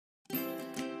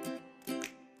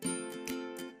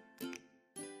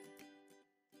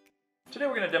Today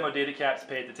we're going to demo Datacap's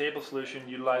pay-at-the-table solution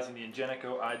utilizing the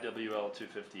Ingenico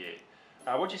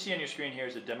IWL258. What you see on your screen here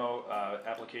is a demo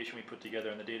application we put together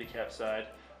on the Datacap side.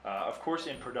 Of course,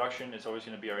 in production, it's always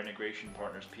going to be our integration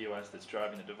partner's POS that's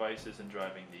driving the devices and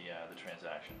driving the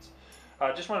transactions.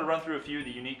 Just want to run through a few of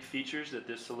the unique features that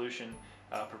this solution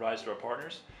provides to our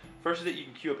partners. First is that you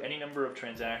can queue up any number of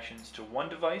transactions to one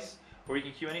device, or you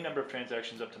can queue any number of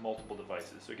transactions up to multiple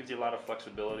devices. So it gives you a lot of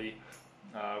flexibility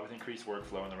with increased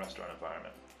workflow in the restaurant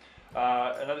environment.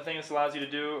 Another thing this allows you to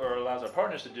do, or allows our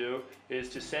partners to do, is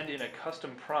to send in a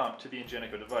custom prompt to the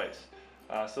Ingenico device.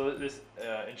 So this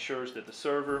ensures that the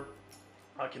server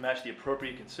can match the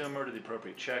appropriate consumer to the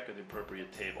appropriate check or the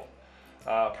appropriate table.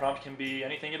 Prompt can be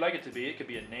anything you'd like it to be. It could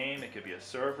be a name, it could be a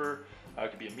server, it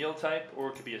could be a meal type, or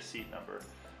it could be a seat number.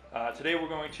 Today we're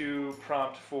going to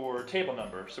prompt for table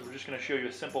number, so we're just going to show you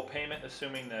a simple payment,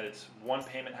 assuming that it's one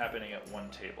payment happening at one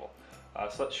table.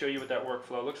 So let's show you what that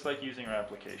workflow looks like using our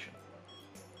application.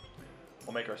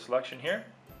 We'll make our selection here,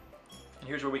 and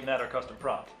here's where we can add our custom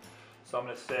prompt. So I'm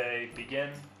going to say begin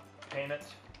payment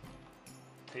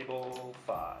table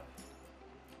 5.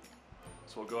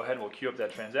 So we'll go ahead and we'll queue up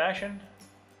that transaction,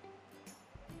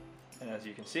 and as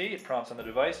you can see, it prompts on the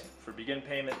device for begin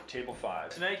payment table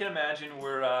 5. So now you can imagine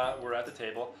we're at the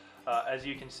table. As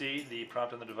you can see, the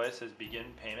prompt on the device says begin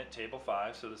payment table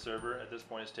 5, so the server at this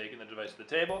point has taken the device to the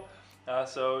table,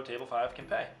 so table 5 can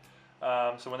pay.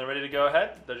 So when they're ready to go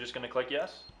ahead, they're just going to click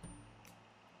yes,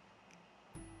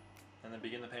 and then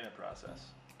begin the payment process.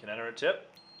 You can enter a tip,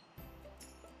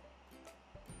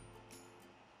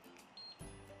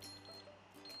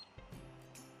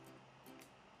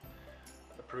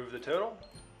 approve the total,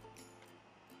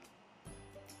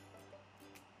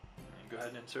 and go ahead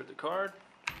and insert the card.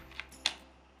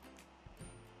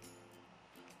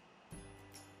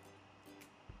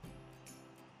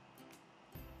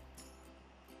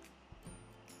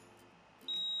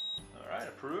 Alright,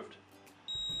 approved.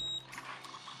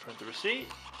 Print the receipt,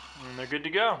 and they're good to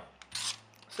go.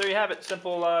 So you have it,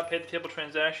 simple pay-at-the-table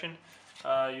transaction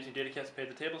using Datacap's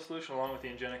pay-at-the-table solution along with the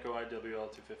Ingenico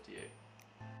IWL258.